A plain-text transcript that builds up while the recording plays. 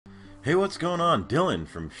Hey, what's going on? Dylan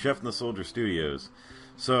from Chef and the Soldier Studios.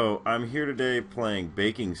 So, I'm here today playing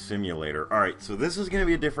Baking Simulator. Alright, so this is going to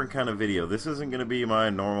be a different kind of video. This isn't going to be my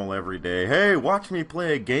normal everyday, hey, watch me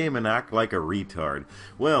play a game and act like a retard.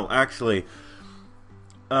 Well, actually,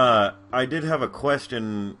 I did have a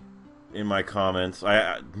question in my comments.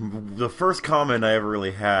 The first comment I ever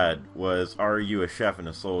really had was, are you a chef and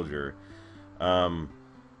a soldier? Um,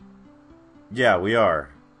 yeah, we are.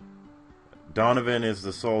 Donovan is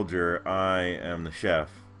the soldier, I am the chef.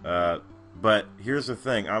 But here's the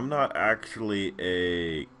thing, I'm not actually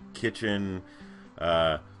a kitchen,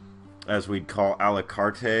 uh, as we'd call a la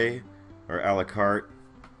carte, or a la carte,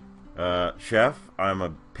 chef. I'm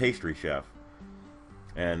a pastry chef.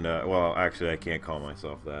 And, well, actually I can't call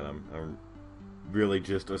myself that. I'm really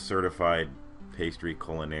just a certified pastry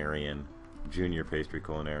culinarian, junior pastry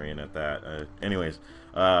culinarian at that. Anyways,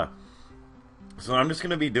 so I'm just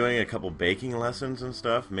going to be doing a couple baking lessons and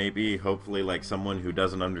stuff. Maybe, hopefully, like someone who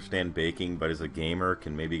doesn't understand baking but is a gamer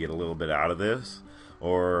can maybe get a little bit out of this.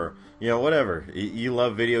 Or, you know, whatever. You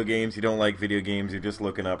love video games, you don't like video games, you're just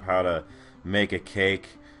looking up how to make a cake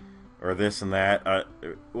or this and that.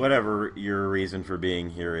 Whatever your reason for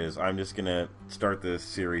being here is, I'm just going to start this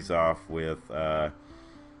series off with the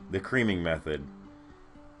creaming method,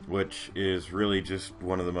 which is really just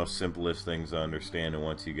one of the most simplest things to understand, and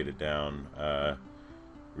once you get it down,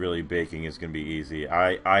 really baking is going to be easy.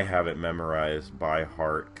 I have it memorized by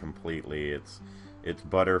heart completely. It's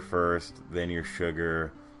butter first, then your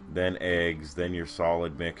sugar, then eggs, then your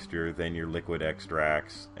solid mixture, then your liquid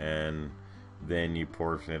extracts, and then you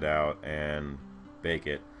portion it out and bake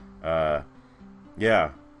it. Yeah,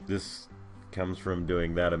 this comes from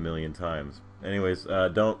doing that a million times. Anyways, I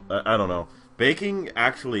don't know. Baking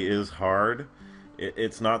actually is hard.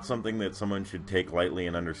 It's not something that someone should take lightly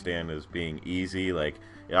and understand as being easy. Like,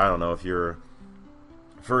 I don't know, if you're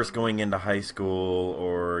first going into high school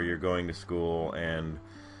or you're going to school and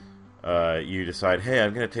you decide, hey,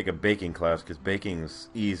 I'm going to take a baking class because baking's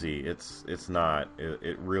easy. It's not.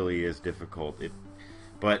 It really is difficult.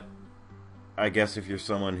 But I guess if you're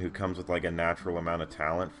someone who comes with like a natural amount of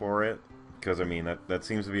talent for it, because I mean that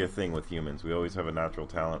seems to be a thing with humans. We always have a natural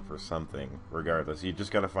talent for something, regardless. You just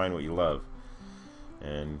got to find what you love,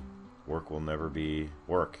 and work will never be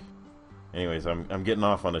work. Anyways, I'm getting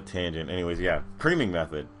off on a tangent. Anyways, yeah, creaming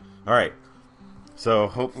method. All right, so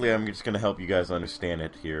hopefully I'm just gonna help you guys understand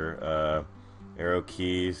it here. Arrow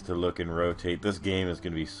keys to look and rotate. This game is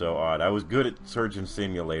gonna be so odd. I was good at Surgeon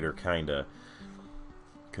Simulator, kinda.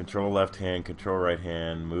 Control left hand, control right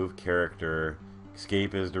hand, move character.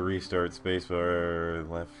 Escape is to restart, spacebar,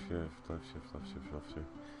 left shift, left shift, left shift, left shift.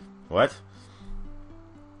 What?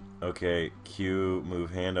 Okay, Q,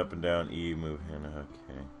 move hand up and down, E, move hand,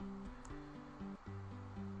 okay.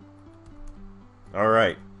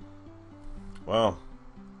 Alright. Well,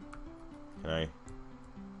 can I?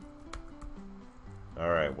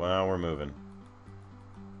 Alright, well, we're moving.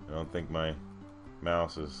 I don't think my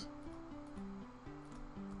mouse is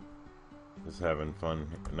having fun.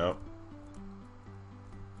 Nope.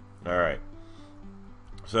 Alright.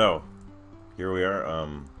 So, here we are.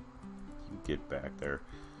 Get back there.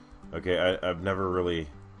 Okay, I've never really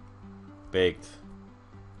baked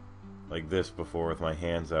like this before with my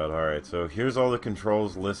hands out. Alright, so here's all the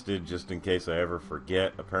controls listed just in case I ever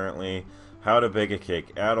forget, apparently. How to bake a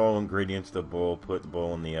cake. Add all ingredients to the bowl. Put the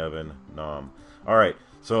bowl in the oven. Nom. Alright,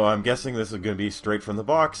 so I'm guessing this is going to be straight from the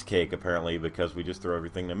box cake, apparently, because we just throw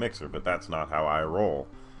everything in the mixer. But that's not how I roll.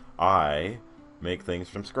 I make things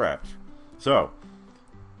from scratch. So,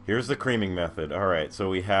 here's the creaming method. Alright, so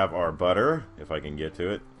we have our butter, if I can get to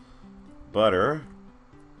it. Butter,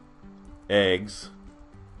 eggs,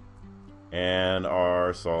 and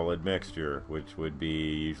our solid mixture, which would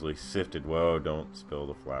be usually sifted. Whoa, don't spill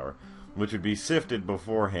the flour. Which would be sifted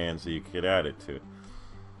beforehand so you could add it to it.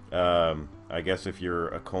 I guess if you're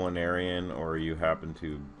a culinarian or you happen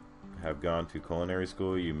to have gone to culinary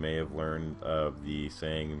school, you may have learned of the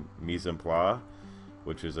saying mise en place,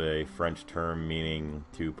 which is a French term meaning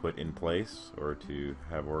to put in place or to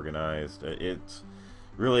have organized.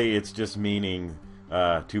 It's just meaning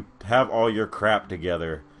to have all your crap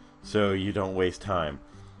together so you don't waste time.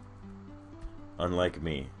 Unlike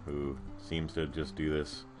me, who seems to just do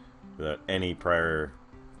this without any prior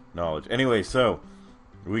knowledge. Anyway, so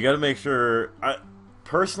we got to make sure.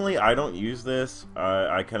 Personally, I don't use this.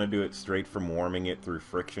 I kind of do it straight from warming it through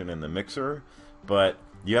friction in the mixer, but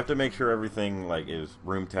you have to make sure everything like is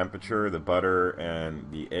room temperature. The butter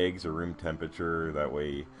and the eggs are room temperature. That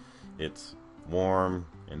way, it's warm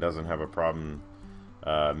and doesn't have a problem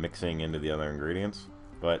mixing into the other ingredients.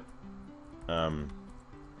 But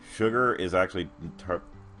sugar is actually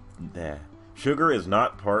Nah. Sugar is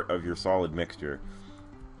not part of your solid mixture.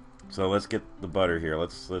 So let's get the butter here.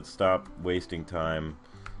 Let's stop wasting time.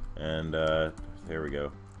 And there we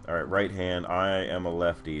go. All right, right hand. I am a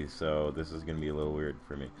lefty, so this is gonna be a little weird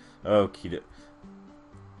for me. Okay.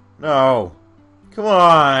 No, come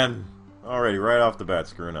on. Already, right off the bat,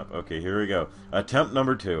 screwing up. Okay, here we go. Attempt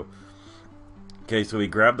number 2. Okay, so we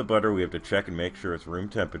grab the butter. We have to check and make sure it's room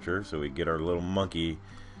temperature. So we get our little monkey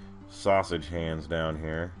sausage hands down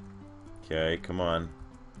here. Okay, come on.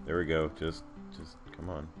 There we go. Just come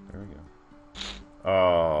on. There we go.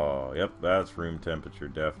 Oh, yep, that's room temperature,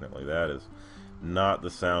 definitely. That is not the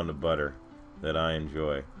sound of butter that I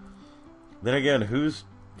enjoy. Then again, who's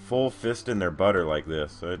full fisting their butter like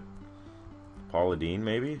this? Paula Deen,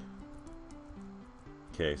 maybe?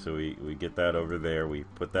 Okay, so we get that over there. We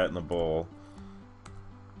put that in the bowl.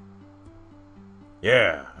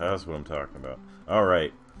 Yeah, that's what I'm talking about.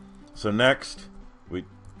 Alright, so next,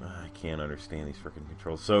 I can't understand these freaking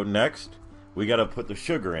controls. So next, we gotta put the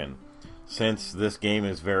sugar in. Since this game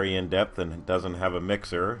is very in-depth and doesn't have a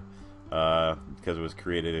mixer, because it was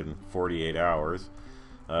created in 48 hours,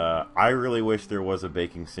 I really wish there was a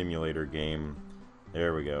baking simulator game.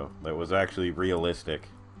 There we go. That was actually realistic.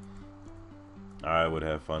 I would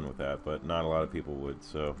have fun with that, but not a lot of people would,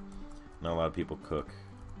 so not a lot of people cook.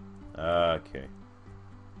 Okay.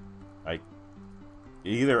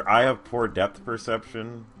 Either I have poor depth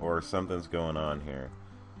perception or something's going on here.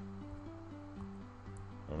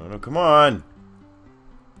 Oh, no, come on!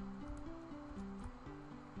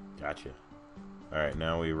 Gotcha. Alright,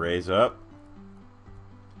 now we raise up.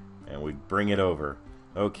 And we bring it over.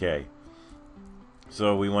 Okay.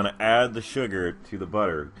 So we want to add the sugar to the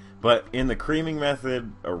butter. But in the creaming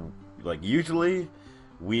method, like usually,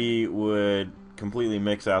 we would completely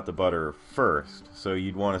mix out the butter first. So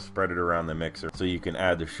you'd want to spread it around the mixer so you can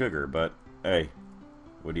add the sugar. But, hey,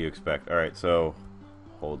 what do you expect? Alright, so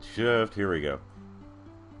hold shift. Here we go.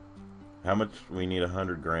 How much? We need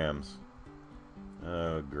 100 grams.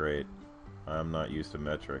 Oh, great. I'm not used to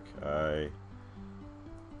metric. I'm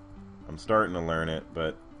starting to learn it,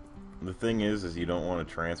 but the thing is you don't want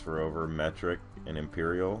to transfer over metric and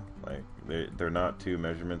imperial. Like, they're not two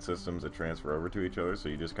measurement systems that transfer over to each other, so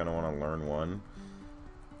you just kind of want to learn one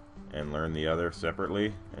and learn the other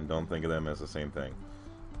separately, and don't think of them as the same thing.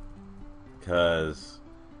 Because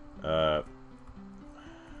I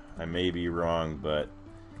may be wrong, but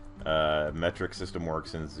metric system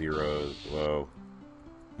works in zeros. Whoa.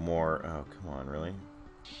 More, oh, come on, really?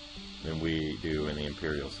 Than we do in the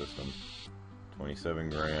imperial system. 27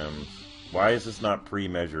 grams. Why is this not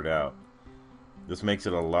pre-measured out? This makes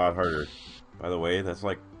it a lot harder. By the way, that's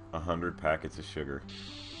like 100 packets of sugar.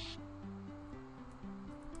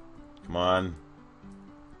 Come on.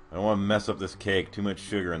 I don't want to mess up this cake. Too much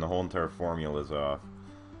sugar and the whole entire formula is off.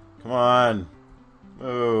 Come on.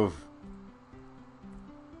 Move.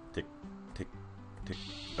 Tick, tick, tick.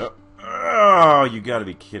 Oh, oh, you gotta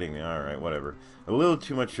be kidding me. Alright, whatever. A little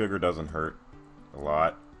too much sugar doesn't hurt a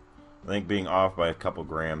lot. I think being off by a couple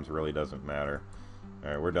grams really doesn't matter.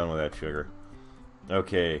 Alright, we're done with that sugar.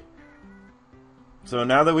 Okay. So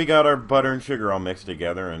now that we got our butter and sugar all mixed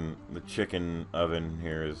together and the chicken oven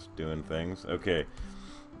here is doing things. Okay.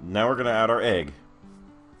 Now we're going to add our egg.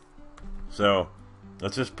 So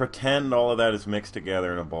let's just pretend all of that is mixed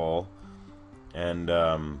together in a bowl. And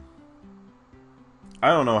I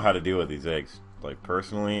don't know how to deal with these eggs. Like,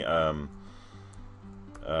 personally, I've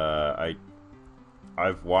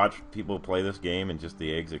watched people play this game and just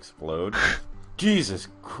the eggs explode. Jesus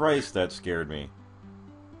Christ, that scared me.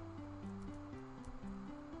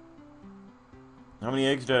 How many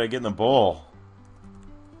eggs did I get in the bowl?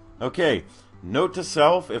 Okay, note to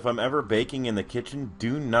self, if I'm ever baking in the kitchen,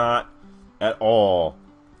 do not at all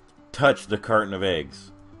touch the carton of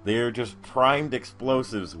eggs. They are just primed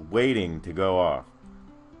explosives waiting to go off.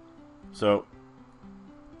 So,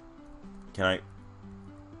 can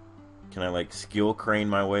I like skill crane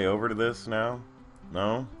my way over to this now?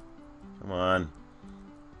 No? Come on.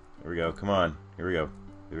 Here we go. Come on. Here we go.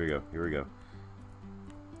 Here we go. Here we go.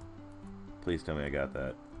 Please tell me I got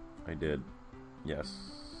that. I did. Yes.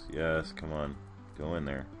 Yes. Come on. Go in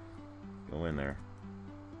there. Go in there.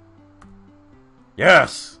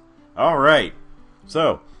 Yes! Alright.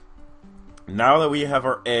 So, now that we have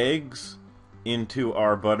our eggs into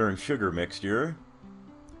our butter and sugar mixture,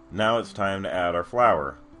 now it's time to add our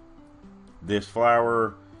flour. This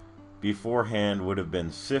flour beforehand would have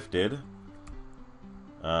been sifted.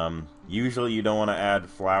 Usually you don't want to add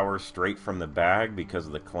flour straight from the bag because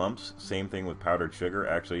of the clumps. Same thing with powdered sugar.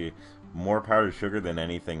 Actually, more powdered sugar than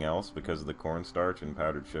anything else because of the cornstarch and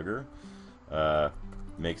powdered sugar.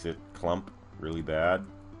 Makes it clump really bad.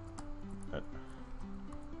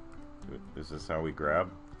 Is this how we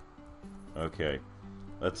grab? Okay.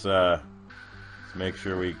 Let's make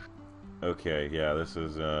sure we... Okay, yeah, this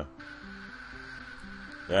is, that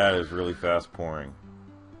is really fast pouring.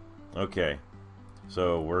 Okay.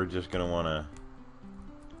 So, we're just gonna want to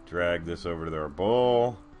drag this over to our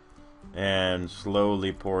bowl and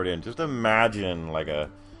slowly pour it in. Just imagine like a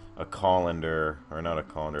colander, or not a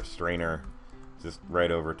colander, strainer, just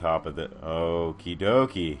right over top of it. Okie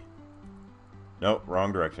dokie. Nope,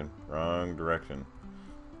 wrong direction. Wrong direction.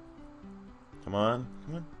 Come on,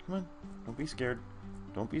 come on, come on. Don't be scared.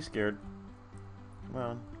 Don't be scared.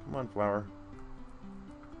 Come on, flower.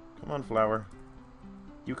 Come on, flower.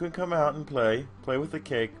 You can come out and play. Play with the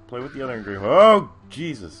cake. Play with the other ingredients. Oh,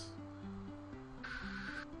 Jesus.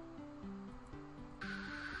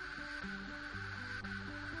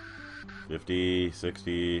 $50,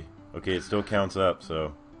 $60. Okay, it still counts up,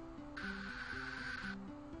 so.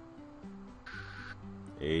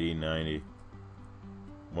 $80, $90.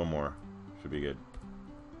 One more. Should be good.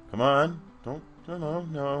 Come on.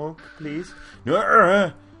 No, please.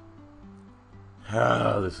 No.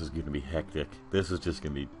 Ah, this is going to be hectic. This is just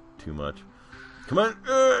going to be too much. Come on.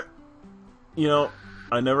 You know,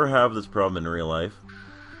 I never have this problem in real life.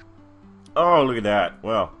 Oh, look at that.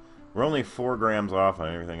 Well, we're only 4 grams off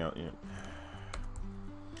on everything else.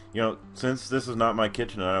 You know, since this is not my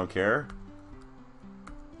kitchen and I don't care.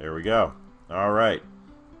 There we go. Alright.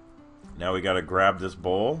 Now we got to grab this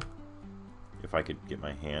bowl. If I could get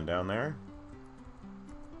my hand down there.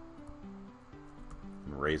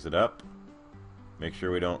 And raise it up. Make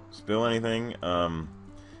sure we don't spill anything.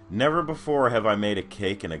 Never before have I made a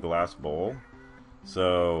cake in a glass bowl.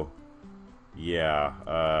 So,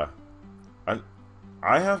 yeah.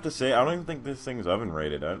 I have to say, I don't even think this thing's oven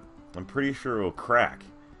rated. I'm pretty sure it'll crack.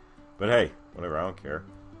 But hey, whatever, I don't care.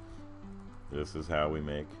 This is how we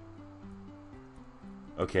make.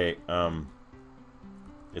 Okay,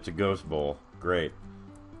 it's a ghost bowl. Great.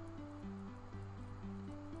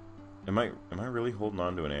 Am I really holding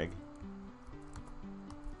on to an egg?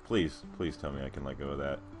 Please tell me I can let go of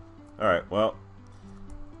that. Alright, well,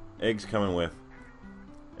 eggs coming with.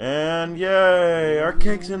 And yay! Our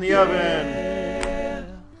cake's in the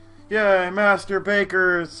oven! Yay! Master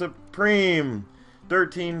Baker Supreme!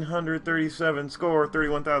 1,337 score,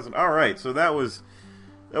 31,000. Alright, so that was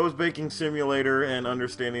Baking Simulator and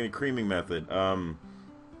understanding the creaming method.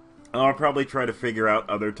 I'll probably try to figure out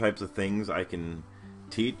other types of things I can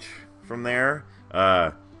teach from there.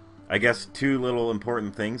 I guess 2 little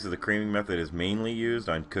important things is the creaming method is mainly used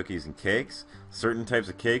on cookies and cakes. Certain types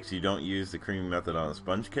of cakes you don't use the creaming method on a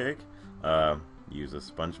sponge cake. Use a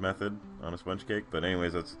sponge method on a sponge cake. But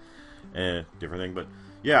anyways, that's a different thing. But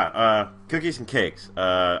yeah, cookies and cakes.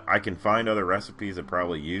 I can find other recipes that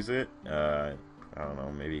probably use it. I don't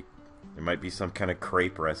know, maybe there might be some kind of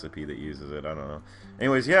crepe recipe that uses it. I don't know.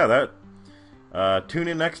 Anyways, yeah, tune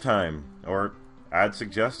in next time, or add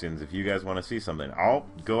suggestions if you guys want to see something. I'll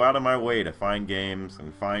go out of my way to find games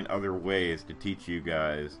and find other ways to teach you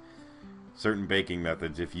guys certain baking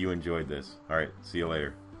methods if you enjoyed this. Alright, see you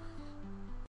later.